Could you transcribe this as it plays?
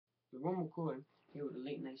Jerome McCoy here with a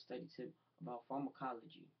late night study tip about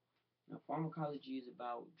pharmacology. Now, pharmacology is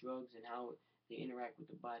about drugs and how they interact with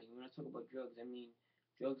the body. When I talk about drugs, I mean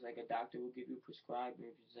drugs like a doctor will give you prescribed, or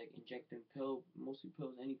if it's like injecting pill, mostly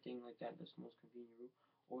pills, anything like that. That's the most convenient route.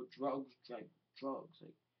 Or drugs like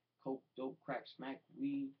coke, dope, crack, smack,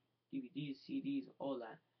 weed, DVDs, CDs, all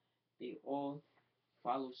that. They all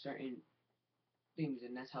follow certain things,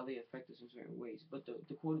 and that's how they affect us in certain ways. But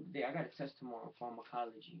the quote of the day, I got a test tomorrow,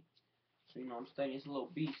 pharmacology. So, I'm studying. It's a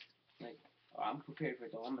little beast. Like, I'm prepared for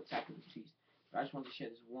it though. I'm attacking this beast. But I just want to share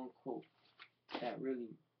this one quote that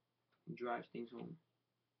really drives things home.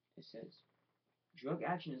 It says, drug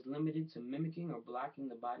action is limited to mimicking or blocking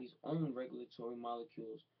the body's own regulatory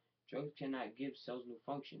molecules. Drugs cannot give cells new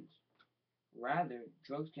functions. Rather,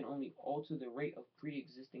 drugs can only alter the rate of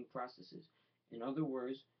pre-existing processes. In other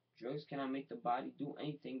words, drugs cannot make the body do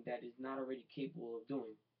anything that is not already capable of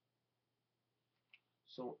doing.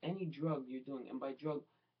 So any drug you're doing, and by drug,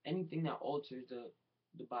 anything that alters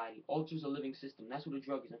the body, alters a living system. That's what a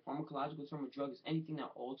drug is. A pharmacological term, a drug is anything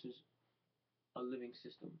that alters a living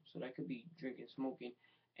system. So that could be drinking, smoking,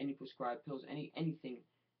 any prescribed pills, anything.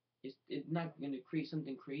 It's not going to create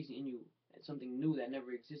something crazy in you, something new that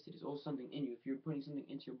never existed. It's all something in you. If you're putting something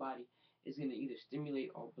into your body, it's going to either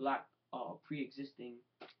stimulate or block pre-existing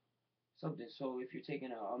something. So if you're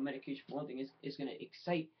taking a medication for one thing, it's going to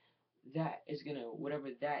excite that. It's going to, whatever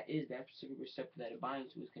that is, that specific receptor that it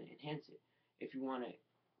binds to is going to enhance it. If you want to,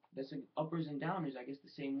 that's like uppers and downers, I guess the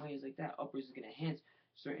same way is like that. Uppers is going to enhance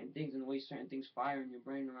certain things and the way certain things fire in your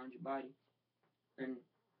brain around your body. And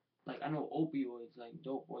like I know opioids like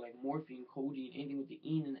dope or like morphine, codeine, anything with the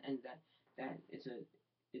ene in the end, that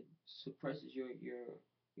it suppresses your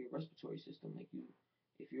respiratory system. Like you,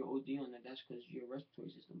 if you're OD on that, that's because your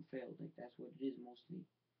respiratory system failed. Like that's what it is mostly.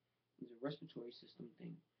 It's a respiratory system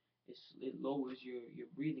thing. It lowers your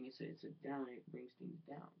breathing. It's a down. It brings things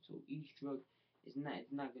down. So each drug is not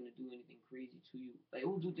gonna do anything crazy to you. Like it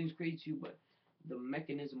will do things crazy to you, but the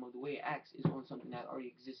mechanism of the way it acts is on something that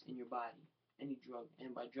already exists in your body. Any drug,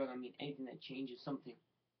 and by drug I mean anything that changes something.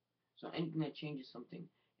 So anything that changes something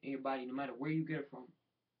in your body, no matter where you get it from,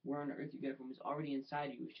 where on the earth you get it from, is already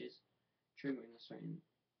inside you. It's just triggering a certain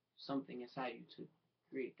something inside you to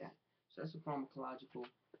create that. So that's a pharmacological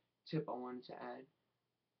tip I wanted to add.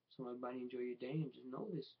 So everybody enjoy your day and just know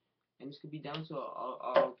this. And this could be down to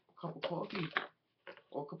a cup of coffee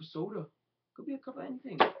or a cup of soda. Could be a cup of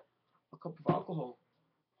anything. A cup of alcohol.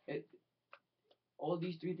 It, all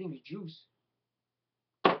these three things. Juice.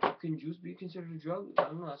 Can juice be considered a drug? I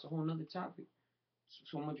don't know. That's a whole nother topic.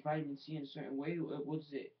 So much vitamin C in a certain way. What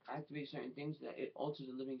does it activate certain things that it alters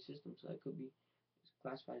the living system? So that could be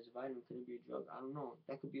classified as a vitamin. Could it be a drug? I don't know.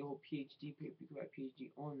 That could be a whole PhD paper. You could write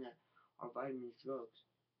PhD on that. Are vitamins drugs?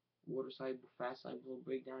 Water soluble, fast soluble,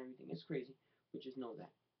 break down everything. It's crazy, but just know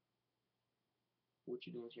that what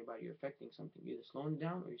you're doing to your body, you're affecting something. You're either slowing it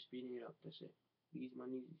down or you're speeding it up. That's it. Be easy, my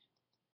knees.